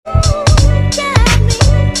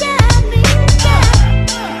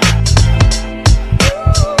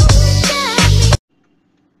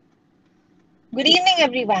Good evening,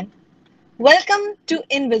 everyone. Welcome to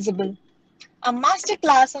Invisible, a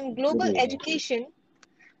masterclass on Good global evening. education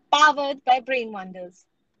powered by Brain Wonders.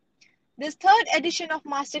 This third edition of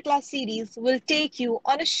Masterclass series will take you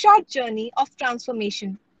on a short journey of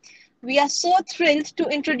transformation. We are so thrilled to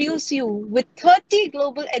introduce you with 30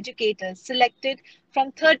 global educators selected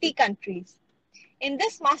from 30 countries. In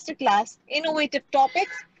this masterclass, innovative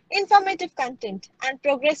topics, informative content, and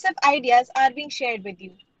progressive ideas are being shared with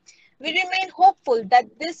you. We remain hopeful that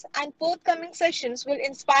this and forthcoming sessions will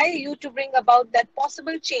inspire you to bring about that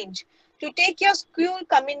possible change to take your school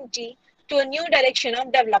community to a new direction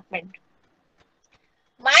of development.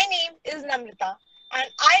 My name is Namrita and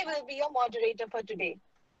I will be your moderator for today.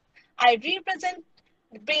 I represent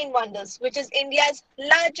Brain Wonders, which is India's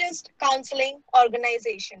largest counseling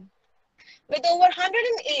organization. With over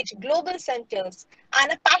 108 global centers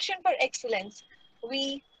and a passion for excellence,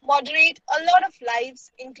 we moderate a lot of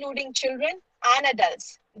lives, including children and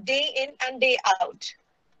adults, day in and day out.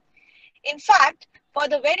 In fact, for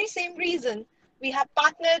the very same reason, we have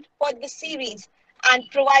partnered for this series and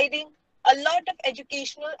providing a lot of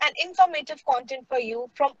educational and informative content for you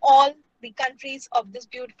from all the countries of this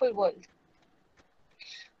beautiful world.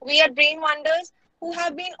 We at Brain Wonders, who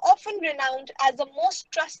have been often renowned as the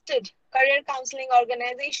most trusted career counseling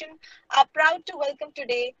organization, are proud to welcome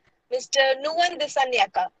today Mr. Nuwan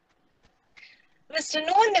Disanyaka. Mr.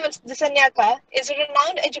 Nuwan Disanyaka is a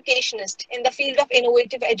renowned educationist in the field of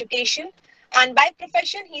innovative education, and by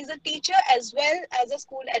profession, he is a teacher as well as a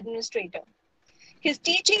school administrator. His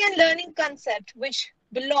teaching and learning concept, which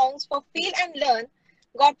belongs for Feel and Learn,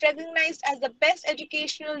 got recognized as the best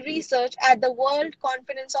educational research at the World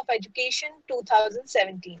Conference of Education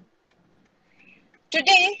 2017.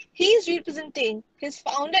 Today, he is representing his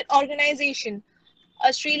founded organization,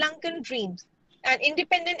 A Sri Lankan Dreams, an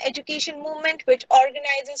independent education movement which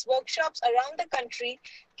organizes workshops around the country,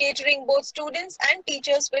 catering both students and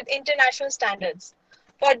teachers with international standards.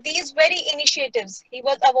 For these very initiatives, he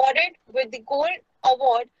was awarded with the Gold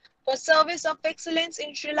Award for Service of Excellence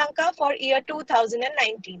in Sri Lanka for year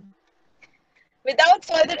 2019. Without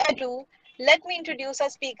further ado, let me introduce our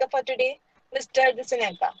speaker for today, Mr.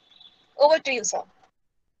 Disaneka. Over to you, sir.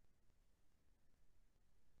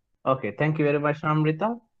 Okay, thank you very much,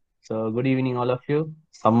 Amrita. So, good evening, all of you.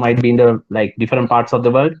 Some might be in the different parts of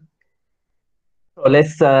the world. So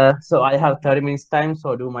let's. So I have 30 minutes time.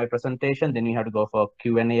 So do my presentation. Then we have to go for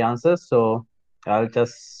Q&A answers. So I'll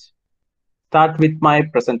just start with my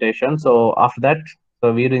presentation. So after that,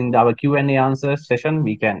 so we're in our Q&A answer session.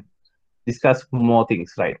 We can discuss more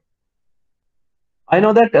things, right? I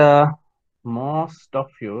know that most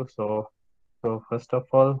of you. So first of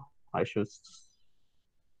all, I should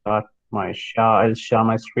start my share. I'll share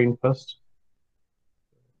my screen first.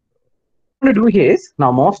 Going to do here is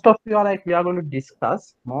now most of you are we are going to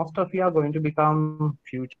discuss. Most of you are going to become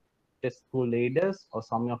future school leaders, or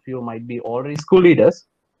some of you might be already school leaders.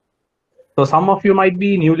 So some of you might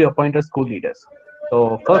be newly appointed school leaders.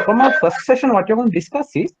 So from our first session, what you're going to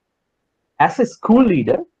discuss is as a school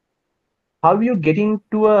leader, how you get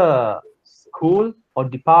into a school or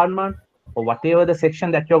department or whatever the section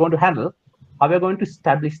that you're going to handle, how you're going to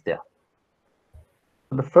establish there.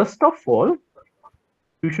 So the first of all,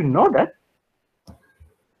 you should know that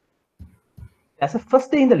as a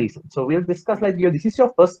first day in the lesson. So we'll discuss this is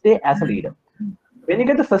your first day as a leader. When you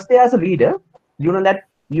get the first day as a leader, you know that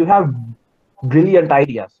you have brilliant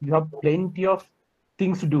ideas. You have plenty of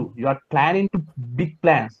things to do. You are planning to big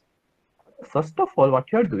plans. First of all,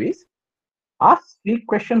 what you have to do is ask 3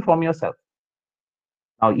 questions from yourself.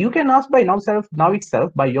 Now you can ask by now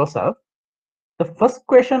itself by yourself. The first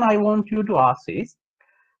question I want you to ask is,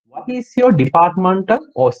 what is your departmental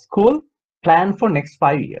or school plan for next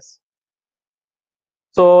 5 years?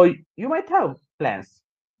 So you might have plans,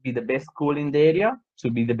 be the best school in the area, to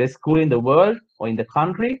be the best school in the world or in the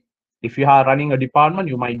country. If you are running a department,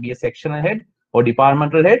 you might be a sectional head or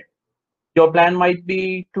departmental head. Your plan might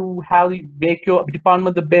be to make your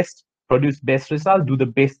department the best, produce best result, do the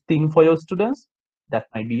best thing for your students. That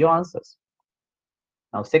might be your answers.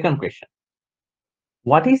 Now, second question.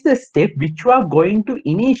 What is the step which you are going to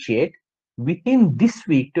initiate within this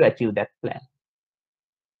week to achieve that plan?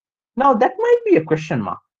 Now, that might be a question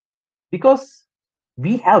mark because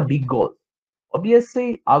we have big goals.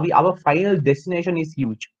 Obviously, our final destination is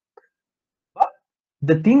huge. But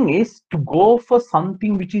the thing is, to go for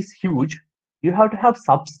something which is huge, you have to have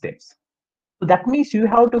sub steps. So that means you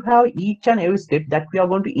have to have each and every step that we are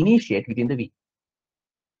going to initiate within the week.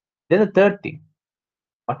 Then the third thing,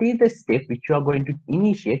 what is the step which you are going to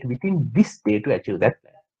initiate within this day to achieve that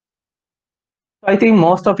plan? I think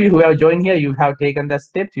most of you who have joined here, you have taken the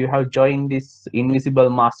steps, you have joined this invisible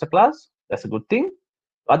masterclass. That's a good thing.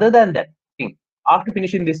 Other than that, think after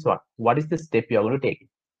finishing this one, what is the step you're going to take?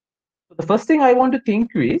 So the first thing I want to think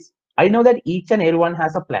is, I know that each and everyone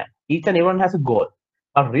has a plan, each and everyone has a goal.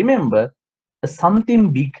 But remember,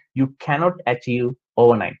 something big you cannot achieve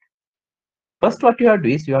overnight. First, what you have to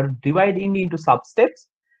do is you are dividing into sub steps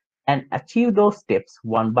and achieve those steps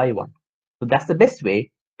one by one. So that's the best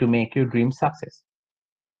way to make your dream success.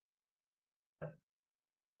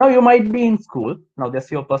 Now you might be in school. Now that's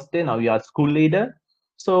your first day. Now you are school leader.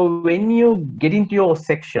 So when you get into your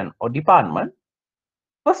section or department,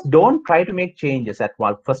 first don't try to make changes at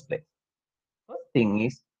one first place. First thing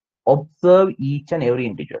is observe each and every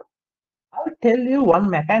individual. I'll tell you one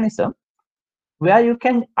mechanism where you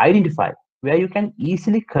can identify, where you can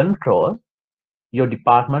easily control your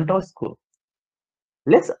department or school.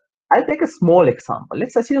 Let's I'll take a small example.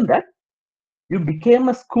 Let's assume that you became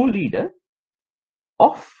a school leader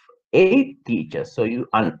of 8 teachers. So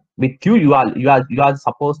with you are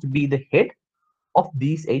supposed to be the head of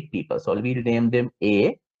these 8 people. So we'll name them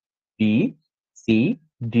A, B, C,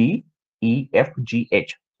 D, E, F, G,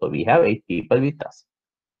 H. So we have 8 people with us.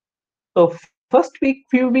 So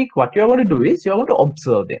few week, what you're going to do is you're going to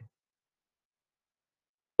observe them.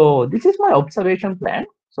 So this is my observation plan.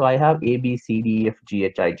 So I have A, B, C, D, E, F, G,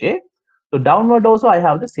 H, I, J. So downward also I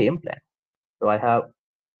have the same plan. So I have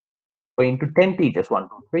going to 10 teachers, 1, 2,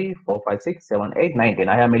 3, 4, 5, 6, 7, 8, 9, 10.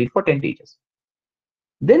 I have made it for 10 teachers.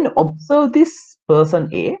 Then observe this person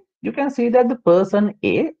A. You can see that the person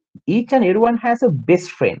A, each and everyone has a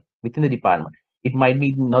best friend within the department. It might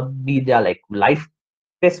be not be their like life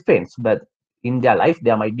best friends, but in their life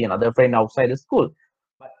there might be another friend outside the school.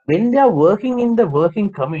 But when they are working in the working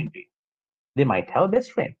community, they might have a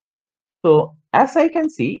best friend. So as I can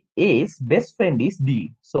see, A's best friend is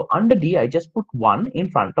D. So under D, I just put 1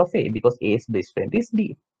 in front of A because A's best friend is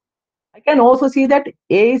D. I can also see that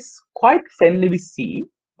A is quite friendly with C,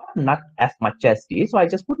 but not as much as D. So I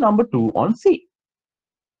just put number 2 on C.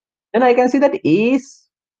 Then I can see that A is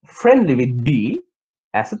friendly with B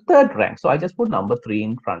as a third rank. So I just put number 3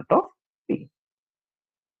 in front of B.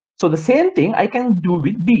 So the same thing I can do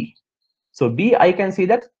with B. So B, I can see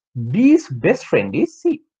that B's best friend is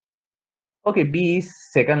C. Okay, B is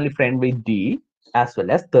secondly friend with D as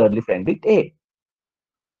well as thirdly friend with A.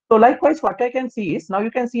 So likewise, what I can see is, now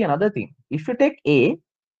you can see another thing. If you take A,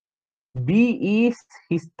 B is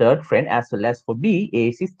his third friend as well as for B, A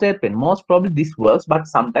is his third friend. Most probably this works, but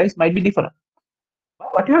sometimes might be different.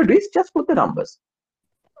 But what you have to do is just put the numbers.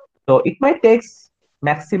 So it might take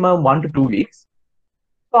maximum 1 to 2 weeks.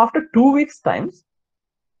 So after 2 weeks times,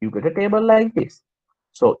 you get a table like this.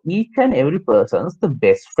 So each and every person's the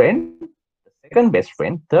best friend, the second best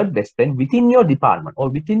friend, third best friend within your department or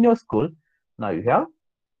within your school. Now you have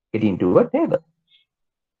get into a table.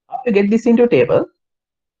 After get this into a table,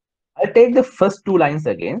 I'll take the first 2 lines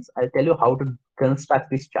again. I'll tell you how to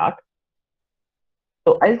construct this chart.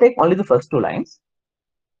 So I'll take only the first 2 lines.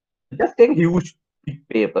 Just take a huge big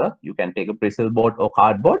paper. You can take a bristle board or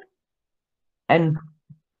cardboard and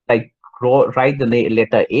like write the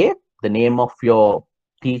letter A, the name of your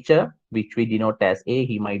teacher, which we denote as A.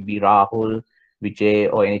 He might be Rahul,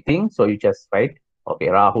 Vijay, or anything. So you just write, okay,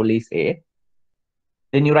 Rahul is A.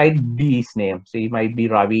 Then you write B's name. So it might be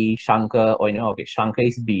Ravi, Shankar, or okay, Shankar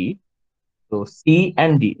is B. So C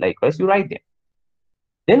and D, likewise, you write them.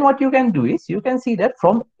 Then what you can do is you can see that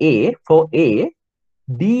from A, for A,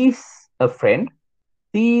 D is a friend,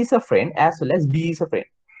 C is a friend, as well as D is a friend.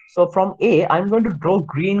 So from A, I'm going to draw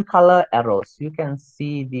green color arrows. You can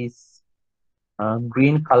see these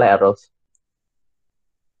green color arrows.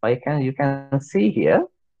 You can see here,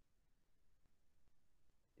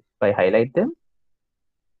 if I highlight them.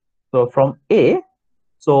 So from A,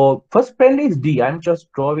 so first friend is D. I'm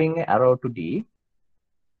just drawing an arrow to D.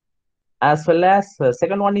 As well as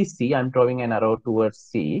second one is C. I'm drawing an arrow towards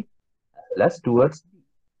C, as well as towards D.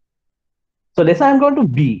 So let's say I'm going to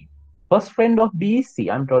B. First friend of B is C.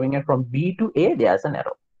 I'm drawing it from B to A. There's an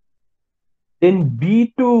arrow. Then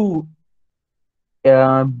B to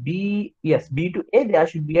B to A. There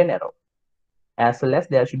should be an arrow. As well as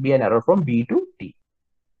there should be an arrow from B to D.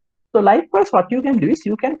 So likewise, what you can do is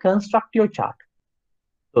you can construct your chart.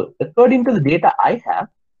 So according to the data I have,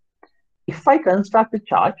 if I construct the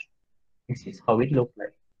chart, this is how it looks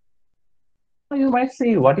like. So you might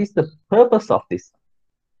say, what is the purpose of this?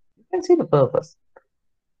 You can see the purpose.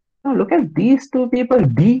 Now look at these 2 people,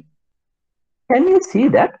 D. Can you see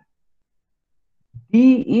that?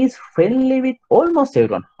 D is friendly with almost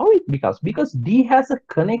everyone. How it becomes? Because D has a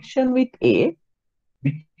connection with A,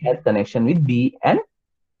 which has connection with B and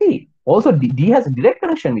C. Also, D has a direct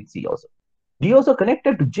connection with C also. D also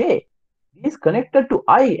connected to J. D is connected to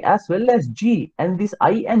I as well as G, and this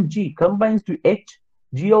I and G combines to H.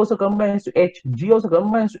 G also combines to H. G also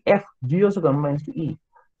combines to F. G also combines to E.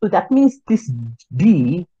 So that means this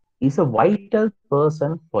D is a vital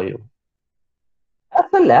person for you. As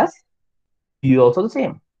well as E also the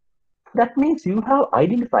same. That means you have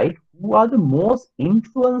identified who are the most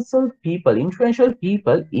influential people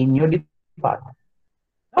in your department.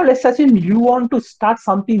 Now let's assume you want to start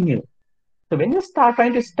something new. So when you start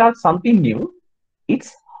trying to start something new,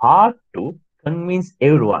 it's hard to convince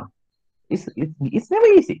everyone. It's never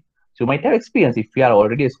easy. So you might have experience. If you are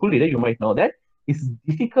already a school leader, you might know that it's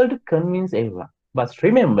difficult to convince everyone. But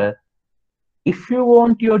remember, if you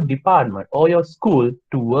want your department or your school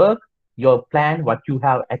to work, your plan, what you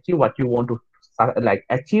have achieved, what you want to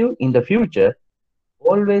achieve in the future,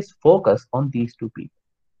 always focus on these two people.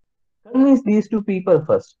 Convince these two people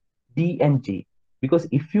first, D and G, because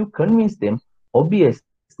if you convince them, obviously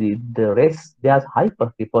the rest there's high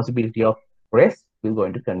possibility of rest will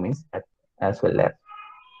going to convince as well as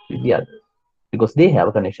with the others because they have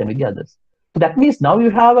a connection with the others. So that means now you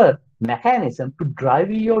have a mechanism to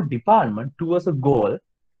drive your department towards a goal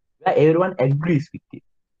where everyone agrees with you.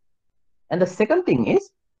 And the second thing is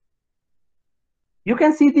you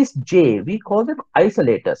can see this J, we call them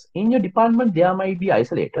isolators. In your department, there might be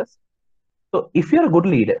isolators. So if you're a good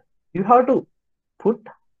leader, you have to put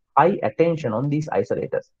high attention on these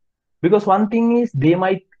isolators. Because one thing is they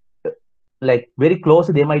might very close,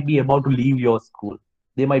 they might be about to leave your school.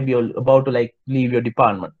 They might be about to leave your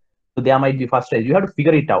department. So they might be frustrated. You have to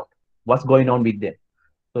figure it out, what's going on with them.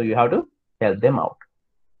 So you have to help them out.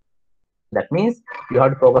 That means you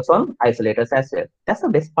have to focus on isolators as well. That's the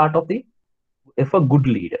best part of if a good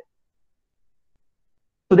leader.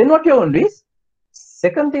 So then what you're going to do is,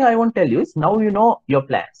 second thing I want to tell you is now you know your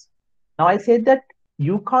plans. Now I said that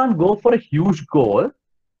you can't go for a huge goal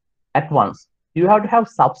at once. You have to have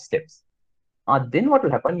sub steps. Then what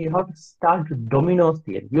will happen? You have to start dominoes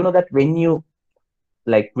theory. You know that when you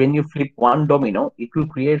flip one domino, it will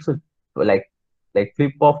create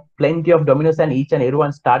flip of plenty of dominoes, and each and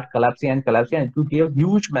everyone start collapsing, and it will give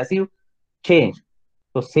huge massive change.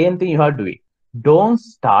 So same thing you have to do it. Don't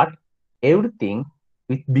start everything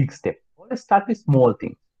with big steps. Always start with small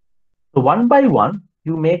things. So one by one,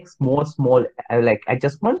 you make small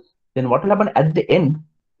adjustments. Then what will happen at the end?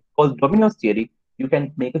 Called dominoes theory. You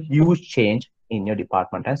can make a huge change in your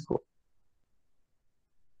department and school.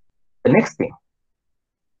 The next thing,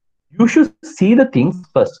 you should see the things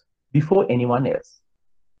first before anyone else.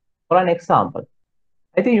 For an example,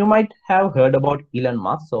 I think you might have heard about Elon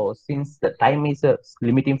Musk. So since the time is a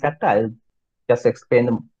limiting factor, I'll just explain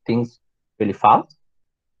the things really fast.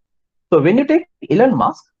 So when you take Elon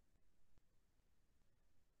Musk,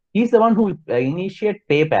 he's the one who initiate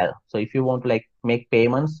PayPal. So if you want to make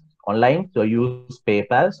payments online, so use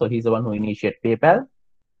PayPal. So he's the one who initiate PayPal.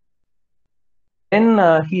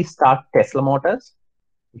 Then he start Tesla Motors.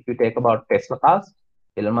 If you take about Tesla cars,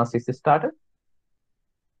 Elon Musk is the starter.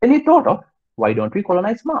 Then he thought of, why don't we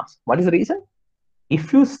colonize Mars? What is the reason?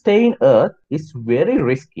 If you stay in Earth, it's very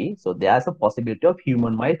risky. So there's a possibility of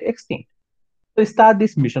human might extinct. So he start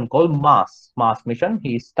this mission called Mars mission.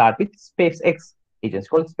 He start with SpaceX, agency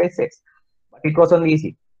called SpaceX. But it wasn't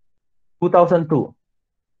easy. 2002,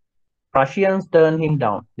 Russians turned him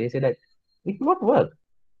down. They said that it won't work.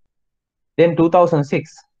 Then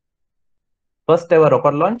 2006, first ever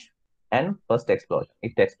rocket launch and first explosion.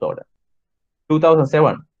 It exploded.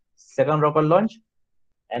 2007, second rocket launch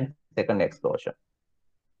and second explosion.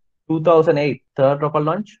 2008, third rocket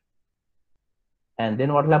launch. And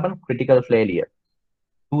then what will happen? Critical failure.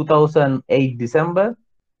 2008 December,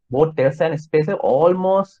 both Tesla and SpaceX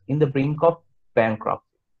almost in the brink of bankruptcy.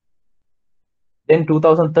 Then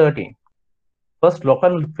 2013, first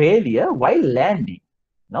rocket failure while landing.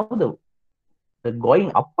 Now the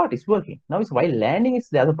going up part is working. Now it's while landing is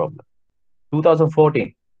the other problem.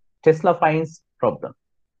 2014, Tesla finds problem.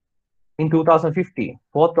 In 2015,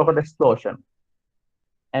 fourth rocket explosion.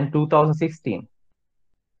 And 2016,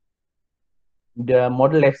 the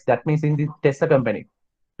Model X, that means in the Tesla company.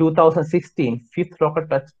 2016, fifth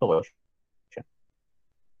rocket explosion.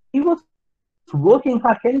 He was working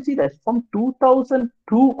hard. Can you see that? From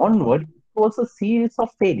 2002 onward, it was a series of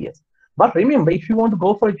failures. But remember, if you want to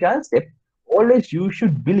go for a giant step, always you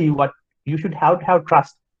should believe what you should have to have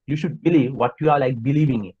trust. You should believe what you are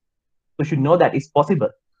believing in. So you should know that it's possible.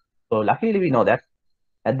 So luckily we know that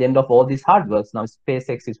at the end of all these hard works, now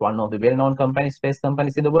SpaceX is one of the well-known space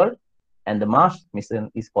companies in the world, and the Mars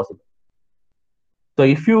mission is possible. So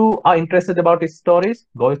if you are interested about his stories,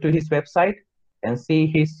 go to his website. and see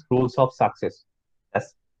his rules of success.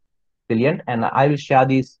 That's brilliant. And I will share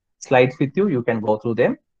these slides with you. You can go through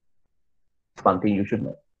them. It's one thing you should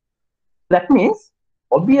know. That means,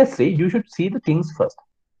 obviously, you should see the things first.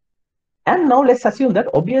 And now let's assume that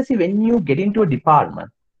obviously when you get into a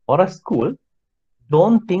department or a school,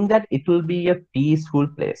 don't think that it will be a peaceful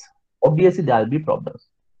place. Obviously, there will be problems.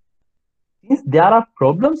 Since there are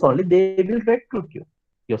problems only, they will recruit you.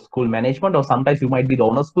 Your school management, or sometimes you might be the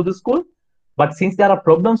owner of the school. But since there are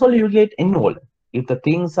problems only, you get involved. If the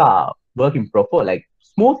things are working proper, like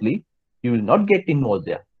smoothly, you will not get involved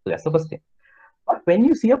there. So that's the first thing. But when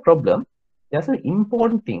you see a problem, there's an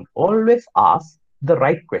important thing. Always ask the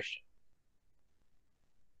right question.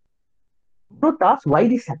 Do not ask why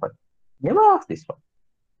this happened. Never ask this one.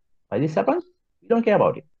 Why this happens? We don't care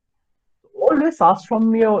about it. Always ask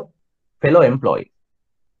from your fellow employee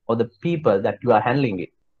or the people that you are handling it.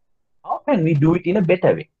 How can we do it in a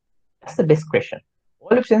better way? That's the best question.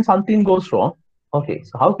 Always when something goes wrong, okay,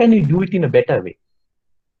 so how can you do it in a better way?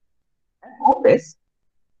 And always,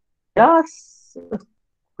 there's a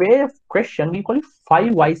way of question, we call it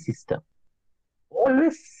 5 why system.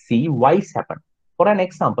 Always see why's happen. For an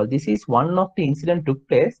example, this is one of the incident took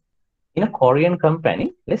place in a Korean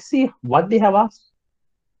company. Let's see what they have asked.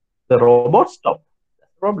 The robot stopped.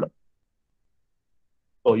 That's the problem.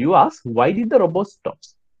 So you ask, why did the robot stop?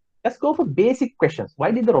 Let's go for basic questions.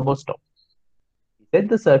 Why did the robot stop? He said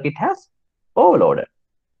the circuit has overloaded.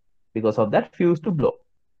 Because of that, fuse to blow.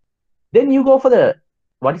 Then you go for the,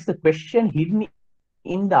 what is the question hidden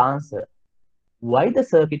in the answer? Why the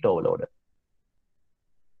circuit overloaded?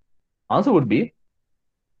 Answer would be,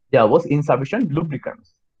 there was insufficient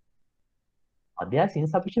lubricants. There's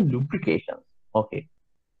insufficient lubrications. Okay.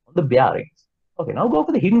 On the bearings. Okay, now go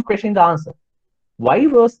for the hidden question in the answer. Why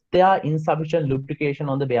was there insufficient lubrication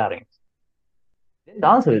on the bearings? Then the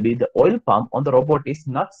answer will be, the oil pump on the robot is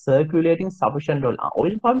not circulating sufficient oil.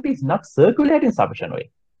 Oil pump is not circulating sufficient oil.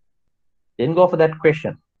 Then go for that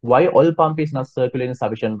question. Why oil pump is not circulating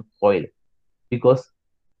sufficient oil? Because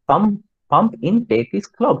some pump intake is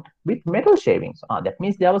clogged with metal shavings. That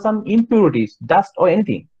means there were some impurities, dust or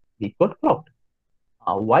anything. It got clogged.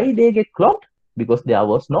 Why they get clogged? Because there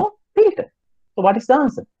was no filter. So what is the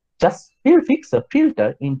answer? Just fix a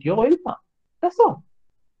filter into your oil pump. That's all.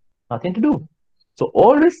 Nothing to do. So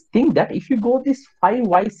always think that if you go this 5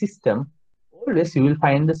 why system, always you will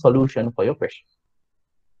find the solution for your question.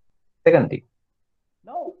 Second thing.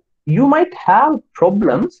 Now, you might have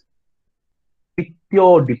problems with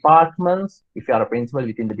your departments. If you are a principal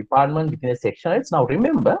within the department, within a section, it's now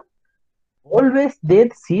remember, always they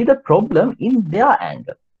see the problem in their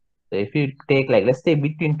angle. So if you take, like, let's say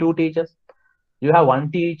between 2 teachers, you have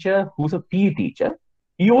one teacher who's a PE teacher.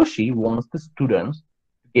 He or she wants the students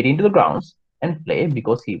to get into the grounds and play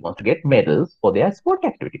because he wants to get medals for their sport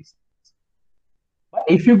activities. But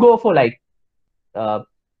if you go for like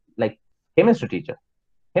chemistry teacher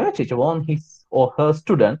wants his or her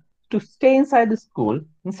student to stay inside the school,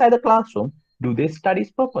 inside the classroom, do their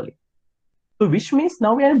studies properly. So which means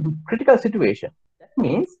now we are in a critical situation. That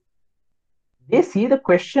means they see the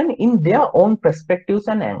question in their own perspectives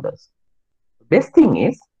and angles. The best thing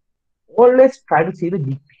is always try to see the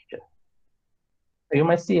big picture. So you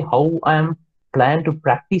might see how I am plan to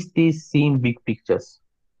practice these seeing big pictures.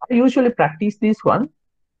 I usually practice this one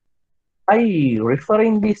by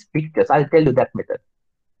referring these pictures. I'll tell you that method.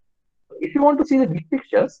 So if you want to see the big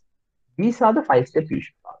pictures, these are the 5 steps you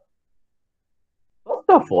should follow. First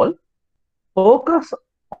of all, focus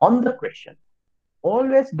on the question.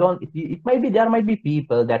 Always don't, it might be, there might be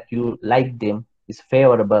people that you like them, is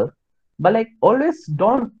favorable, but like always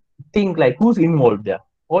don't think like who's involved there.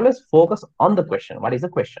 Always focus on the question. What is the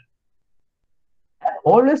question? And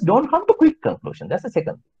always don't come to quick conclusion. That's the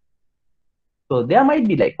second thing. So there might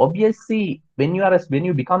be like, obviously, when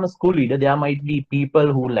you become a school leader, there might be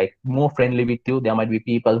people who like more friendly with you. There might be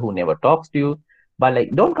people who never talks to you. But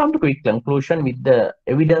like, don't come to quick conclusion with the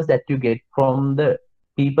evidence that you get from the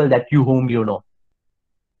people that whom you know.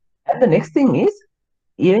 And the next thing is,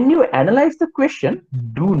 when you analyze the question,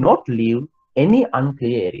 do not leave any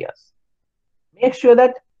unclear areas. Make sure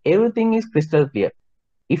that everything is crystal clear.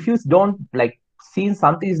 If you don't like see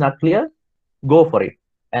something is not clear, go for it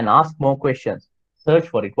and ask more questions. Search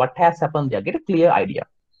for it. What has happened there? Get a clear idea.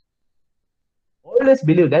 Always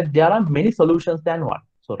believe that there are many solutions than one.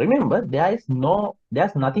 So remember, there's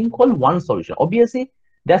nothing called one solution. Obviously,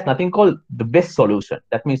 there's nothing called the best solution.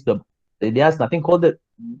 That means there's nothing called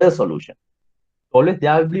the solution. Always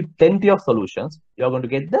there will be plenty of solutions. You are going to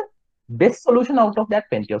get the best solution out of that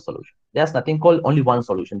plenty of solution. There's nothing called only one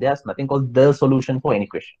solution. There's nothing called the solution for any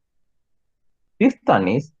question. Fifth one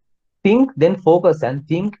is, think, then focus, and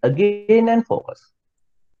think again and focus.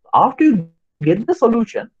 After you get the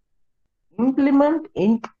solution, implement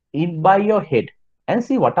it by your head and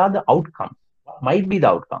see what are the outcomes. What might be the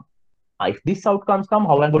outcome. If these outcomes come,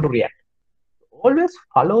 how I'm going to react. Always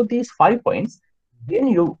follow these 5 points. Then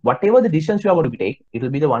you, whatever the decisions you are going to take, it will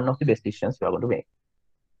be the one of the best decisions you are going to make.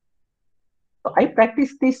 So I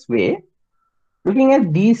practice this way, looking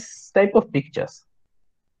at these type of pictures.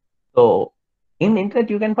 So in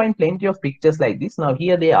internet, you can find plenty of pictures like this. Now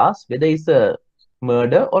here they ask whether it's a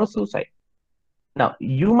murder or a suicide. Now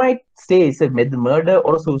you might say it's a murder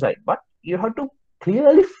or a suicide, but you have to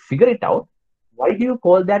clearly figure it out. Why do you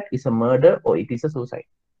call that is a murder or it is a suicide?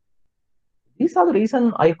 These are the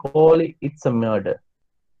reason I call it it's a murder.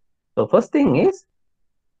 So first thing is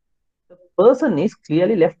the person is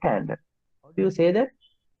clearly left-handed. How do you say that?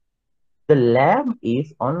 The lamp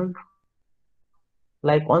is on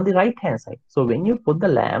like on the right hand side. So when you put the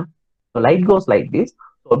lamp, the light goes like this.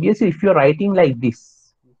 So obviously, if you're writing like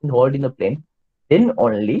this, holding the pen, then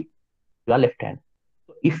only you are left-handed.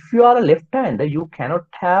 So if you are a left-hander, you cannot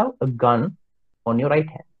have a gun on your right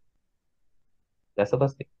hand. That's the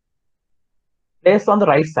first thing. Place on the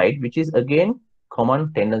right side, which is again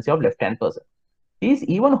common tendency of left-hand person. He is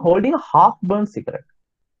even holding a half-burnt cigarette.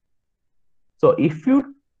 So if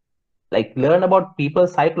you like learn about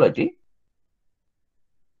people's psychology,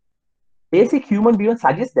 basic human behavior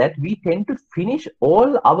suggests that we tend to finish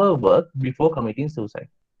all our work before committing suicide.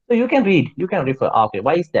 So you can read, you can refer. Okay,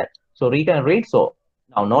 why is that? So read and read. So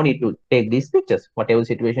now no need to take these pictures. Whatever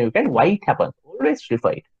situation you can, why it happened. Always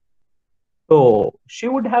refer it. So she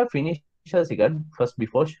would have finished her cigarette first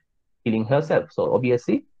before killing herself. So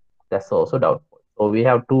obviously that's also doubtful. So we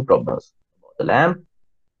have two problems about the lamp,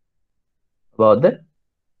 about the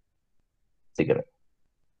cigarette.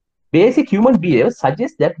 Basic human behavior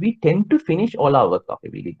suggests that we tend to finish all our work. Okay,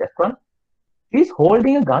 we did that one. She's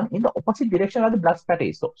holding a gun in the opposite direction of the blood splatter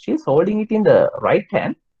is. So she's holding it in the right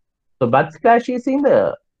hand. So blood splash is in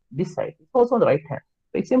the this side. It's also on the right hand.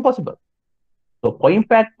 So it's impossible. So point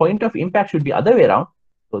of impact should be other way around.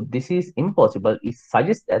 So this is impossible. It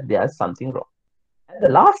suggests that there's something wrong. And the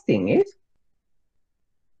last thing is,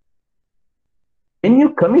 when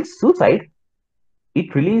you commit suicide,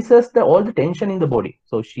 it releases all the tension in the body.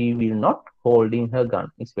 So she will not holding her gun.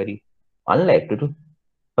 It's very unlikely to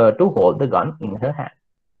her to hold the gun in her hand.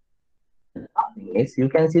 The last thing is, you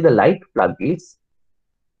can see the light plug is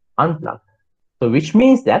unplugged. So which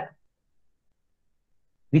means that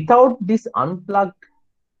without this unplugged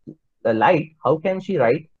light, how can she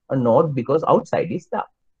write a note because outside is dark?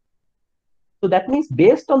 So that means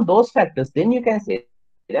based on those factors, then you can say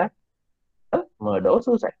that murder or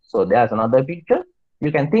suicide. So there's another picture.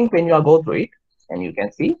 You can think when you are go through it, and you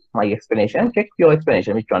can see my explanation. Check your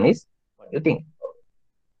explanation. Which one is what you think?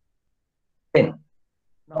 Then,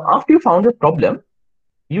 now after you found the problem,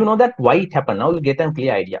 you know that why it happened. Now you get a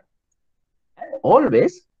clear idea. And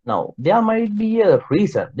always, now there might be a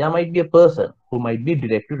reason. There might be a person who might be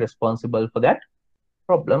directly responsible for that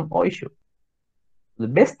problem or issue. The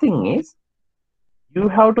best thing is you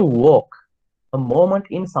have to walk a moment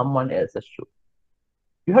in someone else's shoe.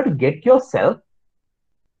 You have to get yourself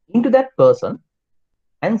into that person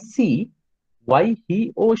and see why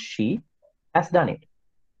he or she has done it.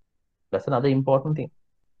 That's another important thing.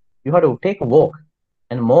 You have to take a walk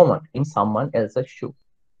and a moment in someone else's shoe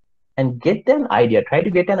and get an idea, try to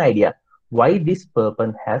get an idea why this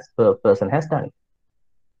person has done it.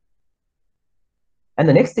 And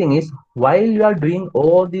the next thing is, while you are doing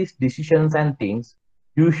all these decisions and things,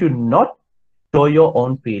 you should not show your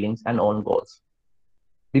own feelings and own goals.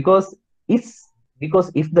 Because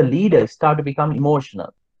if the leaders start to become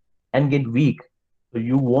emotional and get weak, so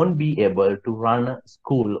you won't be able to run a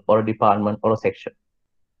school or a department or a section.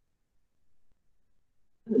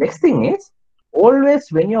 The next thing is, always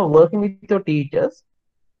when you're working with your teachers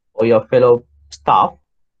or your fellow staff,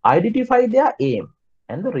 identify their aim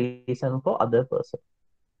and the reason for other person.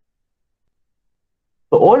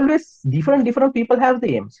 So always different people have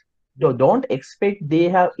the aims. Don't expect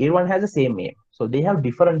everyone has the same aim. So they have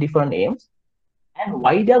different aims, and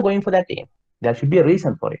why they are going for that aim. There should be a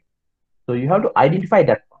reason for it. So you have to identify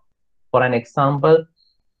that. For an example,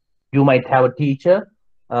 you might have a teacher.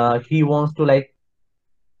 He wants to like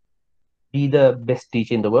be the best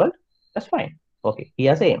teacher in the world. That's fine. Okay, he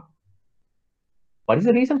has an aim. What is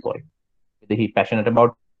the reason for it? Is he passionate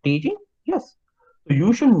about teaching? Yes. So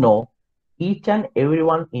you should know each and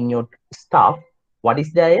everyone in your staff, what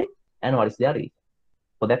is their aim and what is their reason.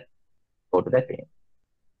 So that go to that aim.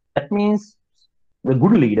 That means the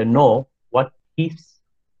good leader know what his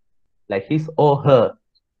or her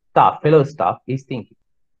fellow staff is thinking.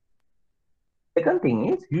 Second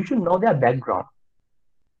thing is you should know their background.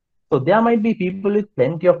 So there might be people with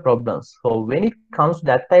plenty of problems. So when it comes to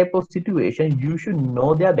that type of situation, you should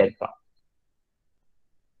know their background,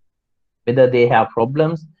 whether they have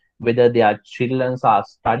problems, whether their children are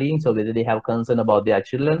studying, so whether they have concern about their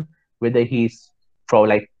children, whether he's for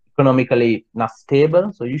like economically not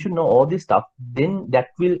stable. So you should know all this stuff. Then that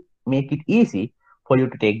will make it easy for you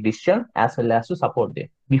to take decision as well as to support them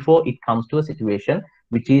before it comes to a situation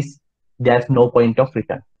which is there's no point of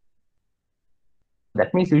return.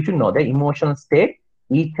 That means you should know their emotional state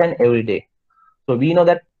each and every day. So we know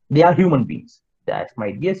that they are human beings. That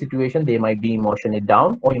might be a situation they might be emotionally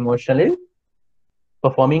down or emotionally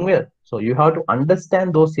performing well. So you have to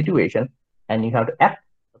understand those situations and you have to act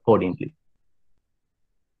accordingly.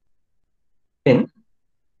 Then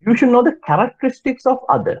you should know the characteristics of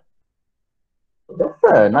other. So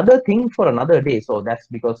that's another thing for another day. So that's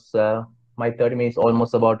because my 30 minutes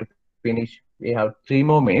almost about to finish. We have 3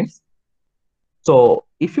 more minutes. So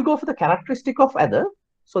if you go for the characteristic of other,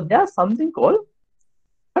 so there's something called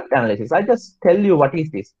SWOT analysis. I just tell you what is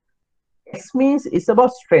this. S means it's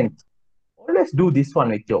about strength. Always do this one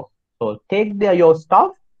with you. So take your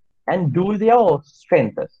stuff and do their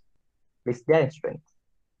strengths. List their strengths.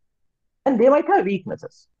 And they might have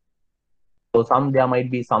weaknesses. So there might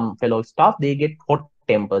be some fellow staff, they get hot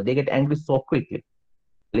temper, they get angry so quickly.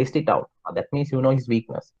 List it out. That means you know his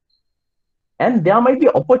weakness. And there might be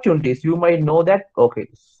opportunities. You might know that, okay,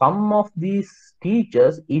 some of these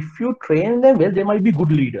teachers, if you train them well, they might be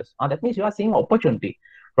good leaders. That means you are seeing opportunity.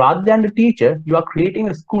 Rather than the teacher, you are creating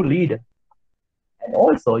a school leader. And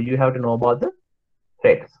also, you have to know about the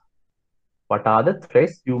threats. What are the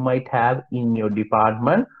threats you might have in your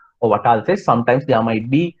department, or what are the threats? Sometimes there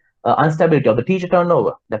might be instability of the teacher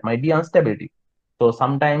turnover. That might be instability. So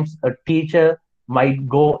sometimes a teacher might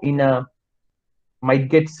might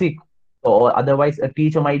get sick, or otherwise a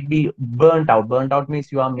teacher might be burnt out. Burnt out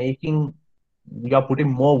means you are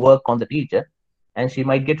putting more work on the teacher, and she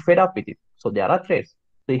might get fed up with it. So there are threats.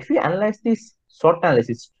 So if you analyze this SWOT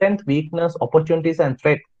analysis, strength, weakness, opportunities, and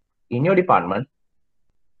threat in your department,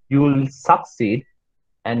 you will succeed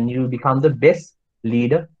and you will become the best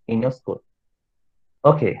leader in your school.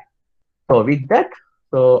 Okay, so with that,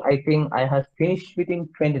 so I think I have finished within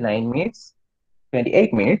 29 minutes,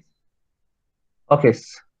 28 minutes. Okay,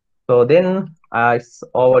 so then it's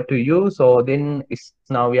over to you. So then it's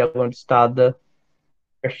now we are going to start the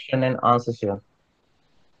question and answer session.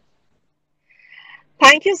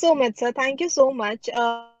 Thank you so much, sir. Thank you so much.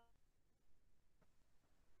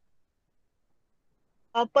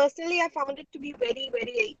 Personally, I found it to be very,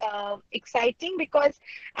 very exciting because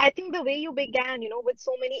I think the way you began, with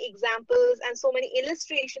so many examples and so many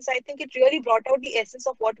illustrations, I think it really brought out the essence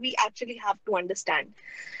of what we actually have to understand.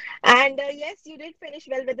 And yes, you did finish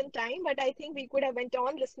well within time, but I think we could have went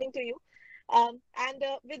on listening to you. And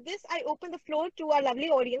with this, I open the floor to our lovely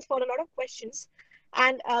audience for a lot of questions.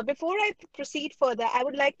 And before I proceed further, I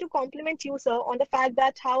would like to compliment you, sir, on the fact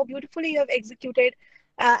that how beautifully you have executed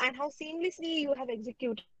and how seamlessly you have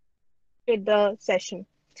executed the session.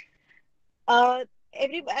 Uh,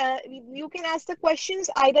 you can ask the questions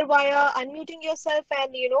either via unmuting yourself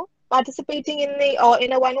and participating in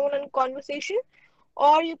a one-on-one conversation,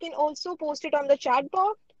 or you can also post it on the chat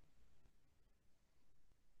box.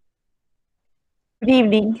 Good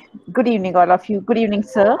evening, all of you. Good evening,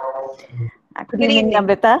 sir. Good Good evening, evening.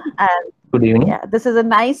 Namrita. And Good evening. yeah, this is a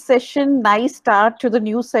nice session, nice start to the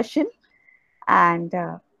new session. And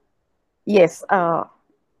yes,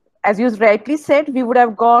 as you rightly said, we would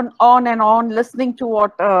have gone on and on listening to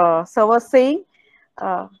what sir was saying.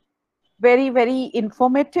 Uh, very, very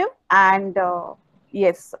informative, and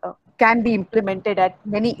yes, can be implemented at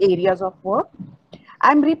many areas of work.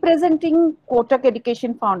 I'm representing Kotak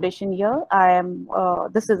Education Foundation here.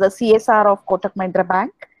 This is a CSR of Kotak Mahindra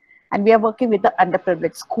Bank, and we are working with the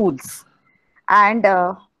underprivileged schools. And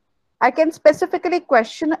I can specifically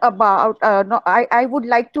question about, no, I would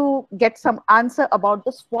like to get some answer about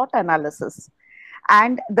the SWOT analysis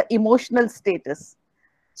and the emotional status.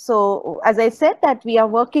 So as I said that we are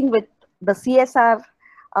working with the CSR,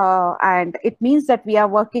 and it means that we are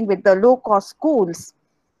working with the low-cost schools.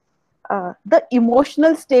 The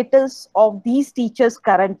emotional status of these teachers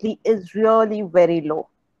currently is really very low,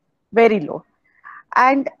 very low.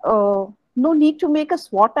 And no need to make a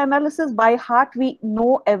SWOT analysis by heart. We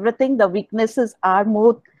know everything. The weaknesses are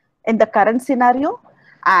more in the current scenario,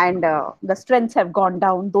 and the strengths have gone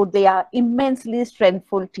down, though they are immensely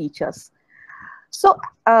strengthful teachers. So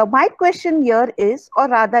my question here is, or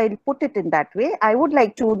rather I'll put it in that way, I would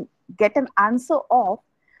like to get an answer of,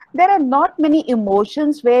 there are not many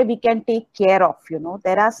emotions where we can take care of,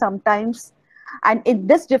 there are sometimes And in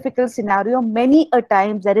this difficult scenario, many a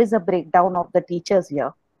times there is a breakdown of the teachers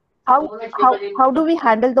here. How do we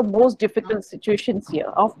handle the most difficult situations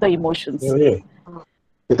here of the emotions? ये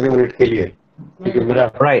कितने minute के लिए क्योंकि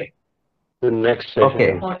मेरा Right. Next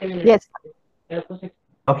Okay. Session Yes.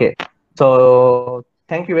 Okay. So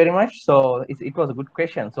thank you very much. So it was a good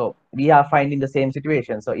question. So we are finding the same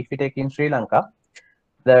situation. So if you take in Sri Lanka,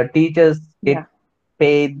 the teachers get Yeah.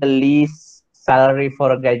 paid the least salary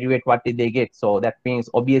for a graduate. What did they get? So that means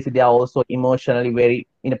obviously they are also emotionally very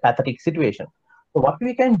in a pathetic situation. So what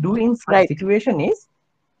we can do in such Right. situation is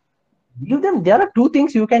give them. There are two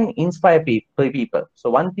things you can inspire people. So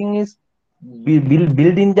one thing is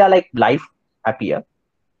building their like life happier.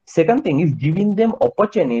 Second thing is giving them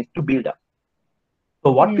opportunities to build up.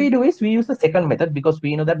 So what we do is we use the second method because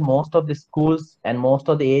we know that most of the schools and most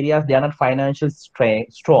of the areas they are not financially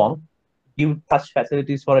strong give such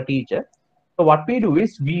facilities for a teacher. So what we do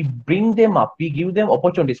is we bring them up, we give them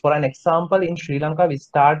opportunities. For an example, in Sri Lanka, we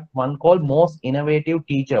start one called Most Innovative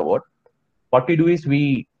Teacher Award. What we do is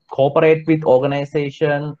we cooperate with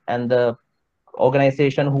organization and the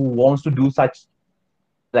organization who wants to do such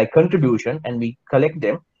like contribution, and we collect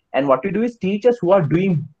them. And what we do is teachers who are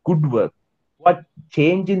doing good work, what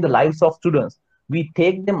change in the lives of students, we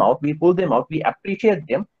take them out, we pull them out, we appreciate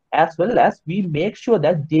them, as well as we make sure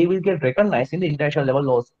that they will get recognized in the international level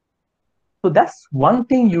also. So that's one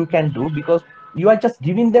thing you can do because you are just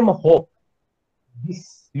giving them a hope.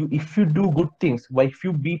 If you do good things, but if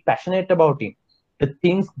you be passionate about it, the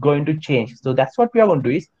things going to change. So that's what we are going to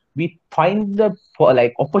do is we find the for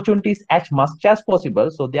like opportunities as much as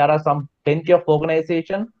possible. So there are some plenty of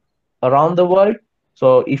organization around the world.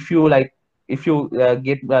 So if you get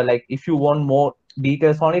if you want more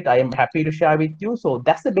details on it, I am happy to share with you. So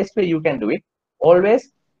that's the best way you can do it.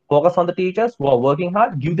 Always focus on the teachers who are working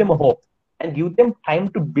hard, give them a hope and give them time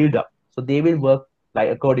to build up. So they will work like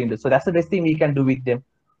according to. So that's the best thing we can do with them.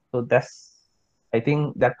 So that's, I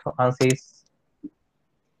think that answer is.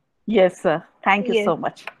 Yes, sir. Thank you Yes. so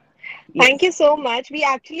much. Thank Yes. you so much. We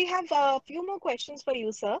actually have a few more questions for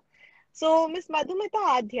you, sir. So, Ms. Madhumita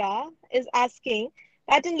Adhya is asking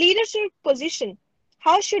that in leadership position,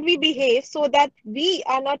 how should we behave so that we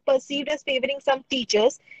are not perceived as favoring some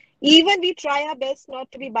teachers, even we try our best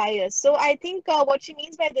not to be biased. So, I think what she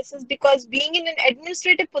means by this is because being in an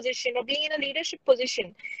administrative position or being in a leadership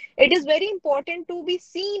position, it is very important to be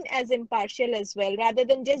seen as impartial as well, rather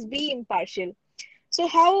than just be impartial. So,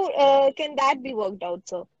 how can that be worked out,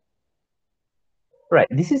 sir? Right.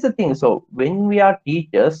 This is the thing. So when we are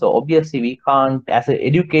teachers, so obviously we can't, as a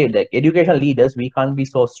education leaders, we can't be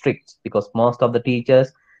so strict because most of the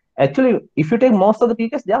teachers, actually, if you take most of the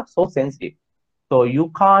teachers, they are so sensitive. So you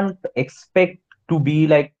can't expect to be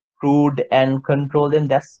like rude and control them.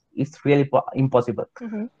 That's it's really impossible.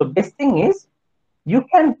 Mm-hmm. So best thing is you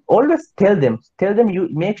can always tell them you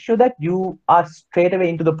make sure that you are straight away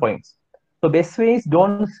into the points. So best way is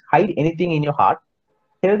don't hide anything in your heart.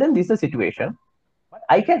 Tell them this is a situation but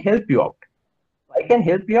I can help you out. I can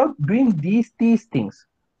help you out doing these things.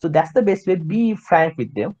 So that's the best way. Be frank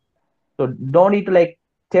with them. So don't need to like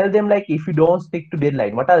tell them like if you don't stick to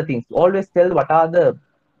deadline, what are the things? Always tell what are the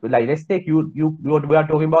like let's take we are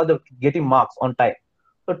talking about the getting marks on time.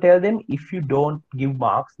 So tell them if you don't give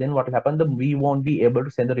marks, then what will happen? We won't be able to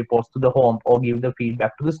send the reports to the home or give the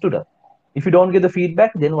feedback to the student. If you don't give the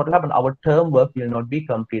feedback, then what will happen? Our term work will not be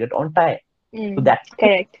completed on time. So that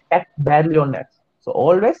Correct. affect badly on that. So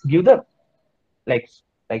always give the like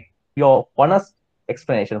like your honest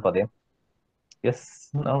explanation for them. Yes,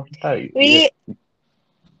 no, We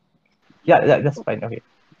yeah, that's fine. Okay.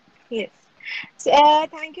 Yes. So,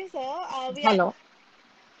 thank you, sir. We are, Hello.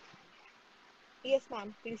 yes,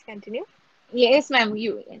 ma'am. Please continue. Yes, ma'am.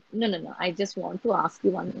 No. I just want to ask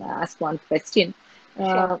one question.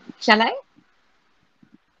 Sure. Shall I?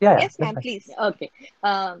 Yeah, Yes, that's ma'am. fine. Please. Okay.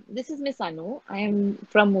 This is Miss Anu. I am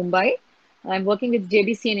from Mumbai. I'm working with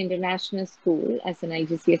JBCN International School as an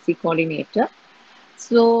IGCSE coordinator.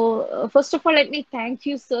 So, first of all, let me thank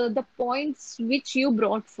you, sir. The points which you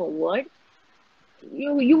brought forward,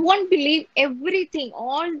 you won't believe everything,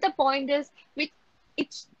 all the pointers which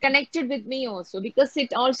it's connected with me also because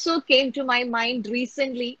it also came to my mind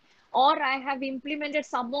recently, or I have implemented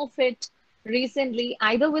some of it recently,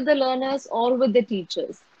 either with the learners or with the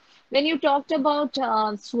teachers. When you talked about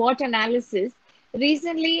SWOT analysis,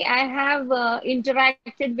 recently I have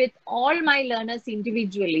interacted with all my learners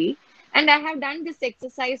individually, and I have done this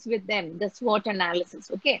exercise with them, the SWOT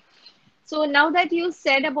analysis. Okay, so now that you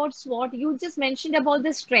said about SWOT, you just mentioned about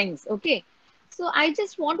the strengths. Okay. So I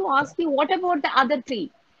just want to ask you, what about the other three?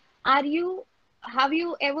 Are you have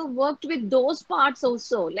you ever worked with those parts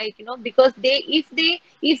also? Like, because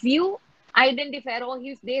if you identify, or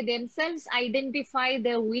if they themselves identify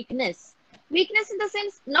their weakness in the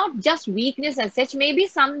sense, not just weakness as such, maybe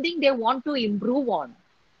something they want to improve on.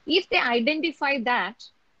 If they identify that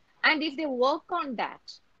and if they work on that,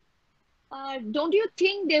 don't you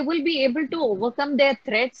think they will be able to overcome their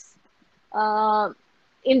threats uh,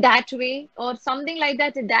 in that way or something like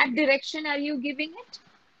that? In that direction, are you giving it?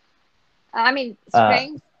 I mean, Uh,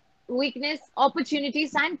 strength, weakness,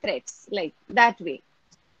 opportunities, and threats, like that way.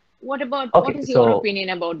 What okay, is your so opinion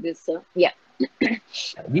about this, sir? Yeah.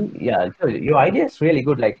 yeah, so your idea is really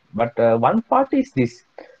good. Like, but one part is this.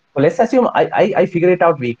 So let's assume I figure it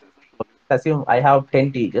out week. Let's assume I have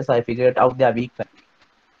 10 teachers. I figure it out their weakness.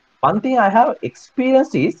 One thing I have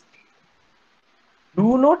experienced is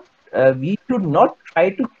do not we should not try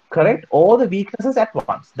to correct all the weaknesses at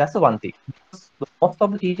once. That's the one thing. Because most of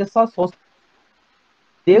the teachers are so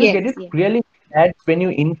they will get Yes, it yeah. really bad when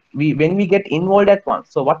when we get involved at once.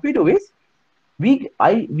 So what we do is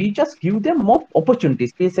we just give them more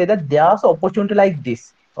opportunities. We say that there's an opportunity like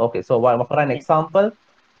this. Okay, so for an Yeah. example,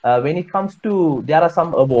 when it comes to there are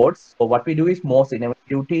some awards. So what we do is most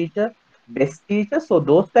innovative teacher, best teacher. So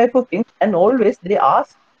those type of things, and always they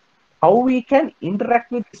ask how we can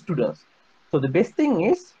interact with students. So the best thing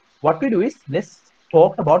is what we do is let's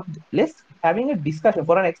having a discussion.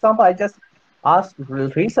 For an example, I just asked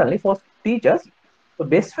recently for teachers. The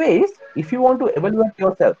best way is if you want to evaluate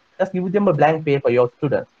yourself, just give them a blank paper, your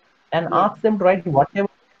students, and Yes. ask them to write whatever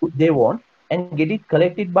they want and get it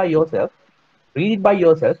collected by yourself. Read it by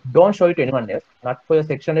yourself. Don't show it to anyone else, not for your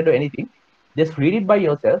section head or anything. Just read it by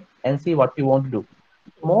yourself and see what you want to do.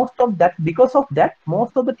 Most of that, because of that,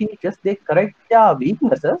 most of the teachers they correct their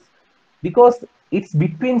weaknesses because it's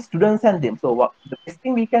between students and them. So the best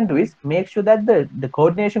thing we can do is make sure that the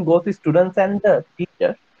coordination goes with students and the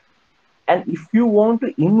teacher. And if you want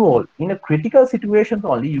to involve in a critical situations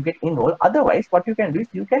only, you get involved. Otherwise, what you can do is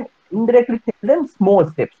you can indirectly tell them small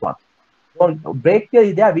steps. One, don't break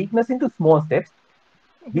their weakness into small steps.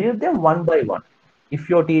 Build them one by one. If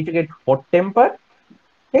your teacher get hot tempered,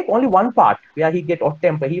 take only one part where he get hot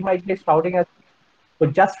temper. He might get shouting at for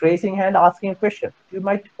just raising hand, asking a question. You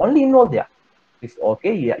might only involve there. It's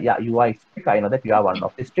okay. Yeah, yeah, you are strict. I know that you are one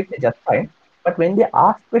of the strict. Just fine. But when they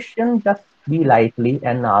ask question, just be lightly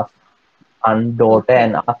and ask undaughter Okay.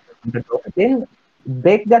 and ask the daughter. Then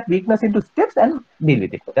break that weakness into steps and deal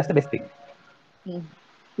with it. That's the best thing. Mm.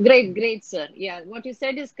 Great, great, sir. Yeah, what you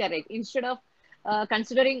said is correct. Instead of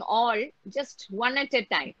considering all, just one at a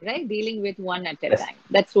time, right? Dealing with one at a Yes. time.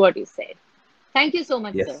 That's what you said. Thank you so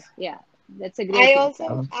much, sir. Yes. Yeah, that's a I great also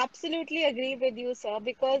insight. Um, absolutely agree with you, sir,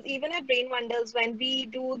 because even at Brain Wonders, when we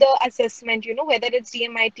do the assessment, whether it's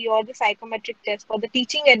DMIT or the psychometric test for the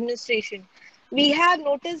teaching administration, we have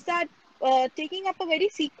noticed that taking up a very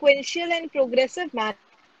sequential and progressive manner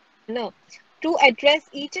to address each and every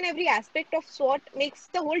aspect of SWOT makes the whole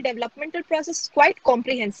developmental process quite comprehensive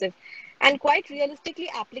and quite realistically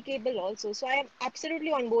applicable also. So I am absolutely on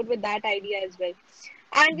board with that idea as well.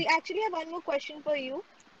 And we actually have one more question for you.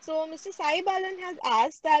 So, Mr. Sai Balan has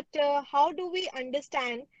asked that how do we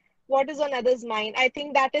understand what is on others' mind? I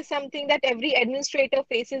think that is something that every administrator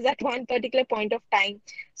faces at one particular point of time.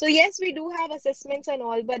 So, yes, we do have assessments and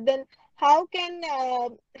all, but then how can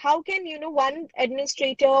one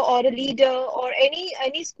administrator or a leader or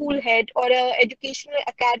any school head or a educational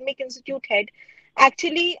academic institute head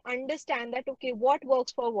actually understand that okay, what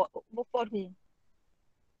works for whom?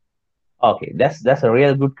 okay, that's a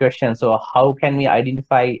real good question. So how can we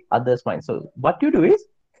identify others' minds? So what you do is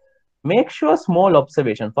make sure small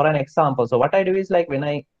observation. For an example, so what I do is like when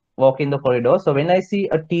I walk in the corridor, so when I see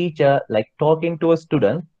a teacher like talking to a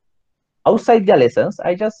student outside their lessons,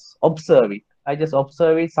 I just observe it. I just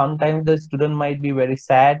observe it. Sometimes the student might be very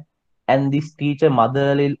sad, and this teacher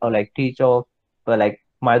motherly or like teacher like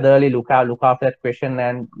motherly look after that question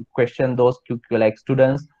and question those like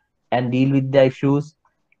students and deal with their issues.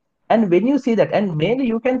 And when you see that, and mainly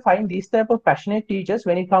you can find these type of passionate teachers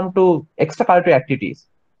when it comes to extracurricular activities.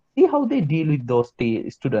 See how they deal with those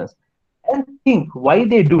students and think why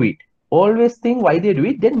they do it. Always think why they do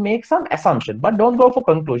it, then make some assumption, but don't go for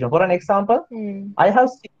conclusion. For an example, Hmm. I have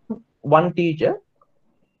seen one teacher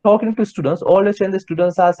talking to students. Always when the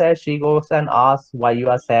students are sad, she goes and asks why you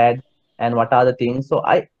are sad and what are the things. So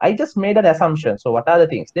I just made an assumption. So what are the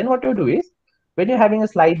things? Then what you do is when you're having a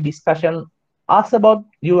slight discussion, ask about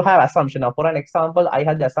you have assumption. Now, for an example, I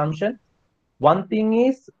had the assumption. One thing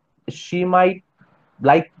is she might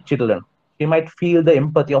like children. She might feel the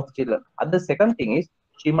empathy of children. And the second thing is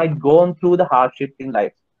she might go on through the hardship in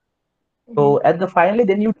life. Mm-hmm. So at the finally,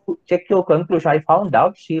 then you check your conclusion. I found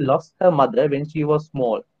out she lost her mother when she was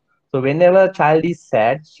small. So whenever a child is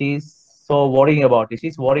sad, she's so worrying about it.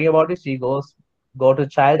 She's worrying about it. She go to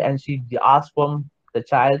child and she asks from the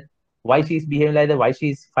child why she's behaving like that, why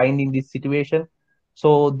she's finding this situation.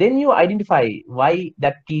 So then you identify why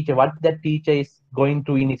what that teacher is going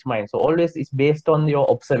through in its mind. So always it's based on your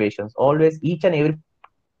observations. Always each and every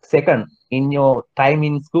second in your time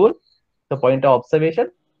in school, the point of observation,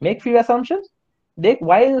 make few assumptions. Take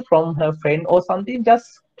while from her friend or something, just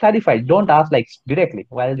clarify. Don't ask like directly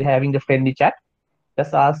while they're having the friendly chat.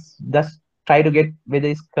 Just ask, just try to get whether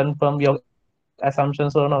it's confirm your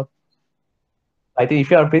assumptions or not. I think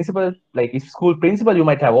if you are a principal, like if school principal, you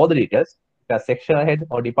might have all the details. If you are section head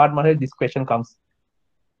or department head, this question comes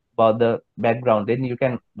about the background. Then you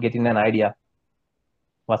can get in an idea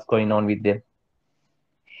what's going on with them.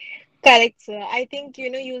 Correct, sir. I think,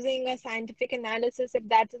 using a scientific analysis, if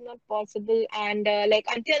that is not possible, and like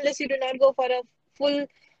until unless you do not go for a full,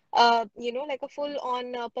 like a full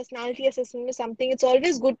on personality assessment or something, it's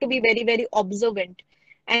always good to be very, very observant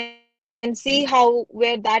and see how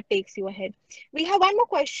where that takes you ahead. We have one more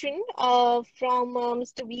question from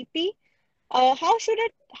Mr. VP. How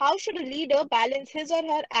should a leader balance his or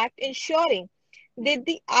her act ensuring that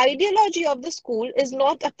the ideology of the school is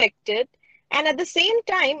not affected and at the same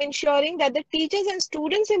time ensuring that the teachers and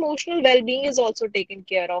students' emotional well-being is also taken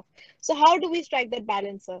care of? So how do we strike that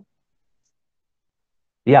balance, sir?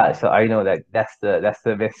 Yeah, so I know that that's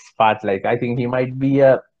the best part. Like I think he might be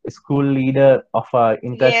a school leader of a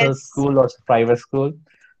international Yes. school or private school.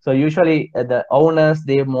 So usually the owners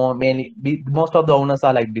they most of the owners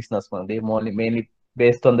are like businessmen. They more mainly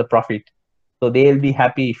based on the profit. So they'll be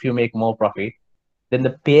happy if you make more profit. Then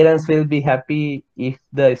the parents will be happy if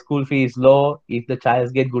the school fee is low, if the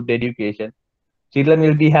child get good education. Children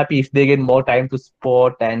will be happy if they get more time to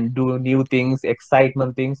sport and do new things,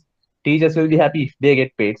 excitement things. Teachers will be happy if they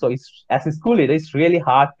get paid. So it's as a school leader, it's really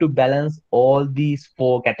hard to balance all these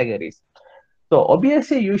four categories. So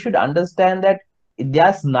obviously you should understand that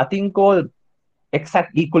there's nothing called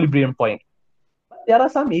exact equilibrium point. But there are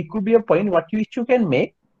some equilibrium point which you can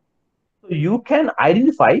make. So you can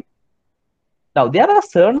identify. Now there are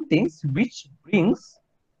certain things which will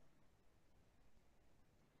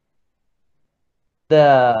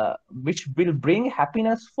bring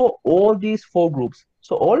happiness for all these four groups.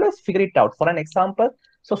 So always figure it out. For an example, so certain changes you might do in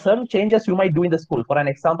the school. For an example,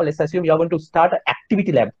 let's assume you're going to start an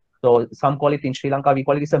activity lab. So some call it in Sri Lanka, we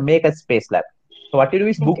call it is a make a space lab. So what you do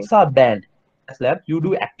is Okay. books are banned as lab. You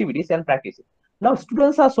do activities and practices. Now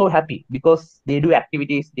students are so happy because they do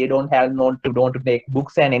activities. They don't make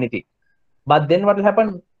books and anything. But then what will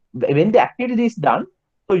happen when the activity is done?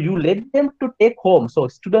 So you let them to take home. So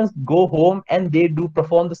students go home and they do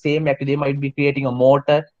perform the same activity. They might be creating a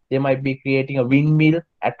motor. They might be creating a windmill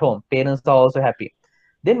at home. Parents are also happy.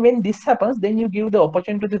 Then when this happens, then you give the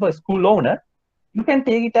opportunity for a school owner. You can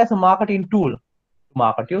take it as a marketing tool to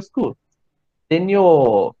market your school. Then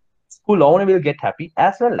your school owner will get happy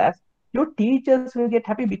as well as your teachers will get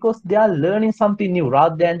happy because they are learning something new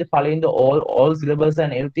rather than following the all syllabus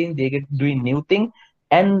and everything. They get doing new thing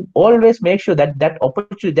and always make sure that that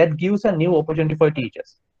opportunity that gives a new opportunity for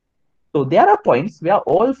teachers. So there are points where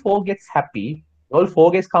all four gets happy, all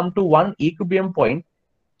four gets come to one equilibrium point.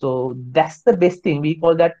 So that's the best thing. We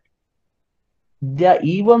call that there,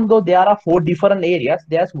 even though there are four different areas,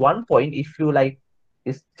 there's one point if you like,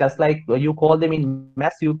 it's just like you call them in maths, you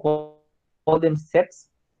call them sets.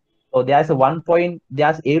 So there's a one point, there's everyone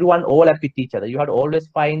overlap with each other. You have to always find the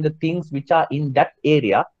things which are in that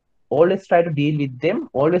area, always try to deal with them,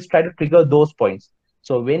 always try to trigger those points.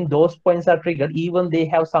 So when those points are triggered, even they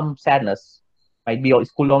have some sadness. Might be your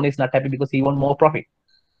school owner is not happy because he want more profit,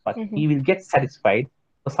 but he Mhm. will get satisfied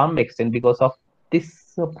to some extent because of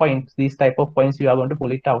this points, these type of points you are going to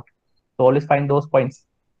pull it out. So always find those points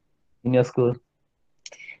in your school.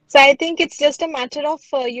 So I think it's just a matter of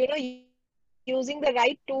using the right tools and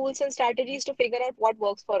strategies to figure out what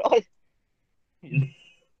works for all.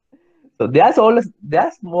 So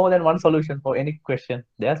there's more than one solution for any question.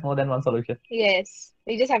 There's more than one solution. Yes,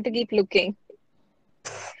 we just have to keep looking.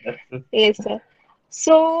 That's true. Yes, sir.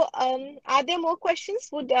 So, are there more questions?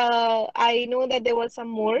 Would I know that there were some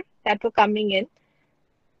more that were coming in?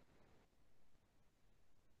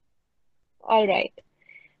 All right.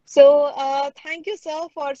 So, thank you, sir,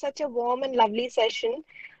 for such a warm and lovely session.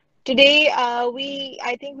 Today,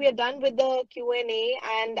 I think we are done with the Q&A,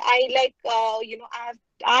 and I like,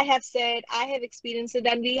 I have said, I have experienced it,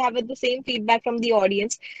 and we have the same feedback from the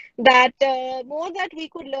audience that more that we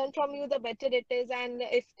could learn from you, the better it is. And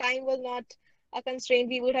if time was not a constraint,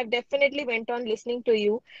 we would have definitely went on listening to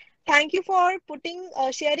you. Thank you for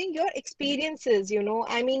sharing your experiences.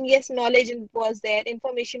 I mean, yes, knowledge was there,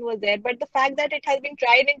 information was there, but the fact that it has been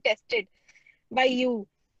tried and tested by you,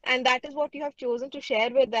 and that is what you have chosen to share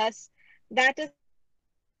with us, that is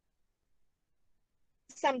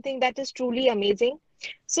something that is truly amazing.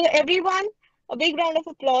 So everyone, a big round of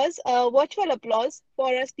applause, virtual applause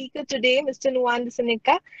for our speaker today, Mr. Nuwan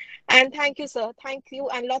Disanika. And thank you, sir. Thank you,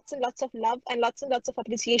 and lots and lots of love and lots and lots of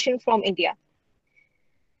appreciation from India.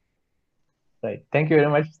 Right. Thank you very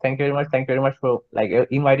much. Thank you very much. Thank you very much for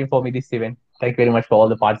inviting for me this event. Thank you very much for all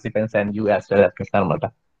the participants and you as well as Ms.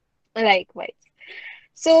 Narmata. Likewise.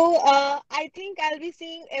 So I think I'll be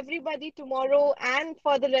seeing everybody tomorrow and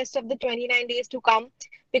for the rest of the 29 days to come,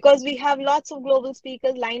 because we have lots of global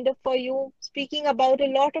speakers lined up for you, speaking about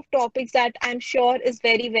a lot of topics that I'm sure is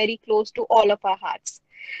very, very close to all of our hearts.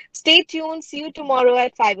 Stay tuned. See you tomorrow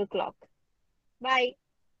at 5 o'clock. Bye.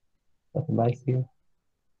 Bye. See you.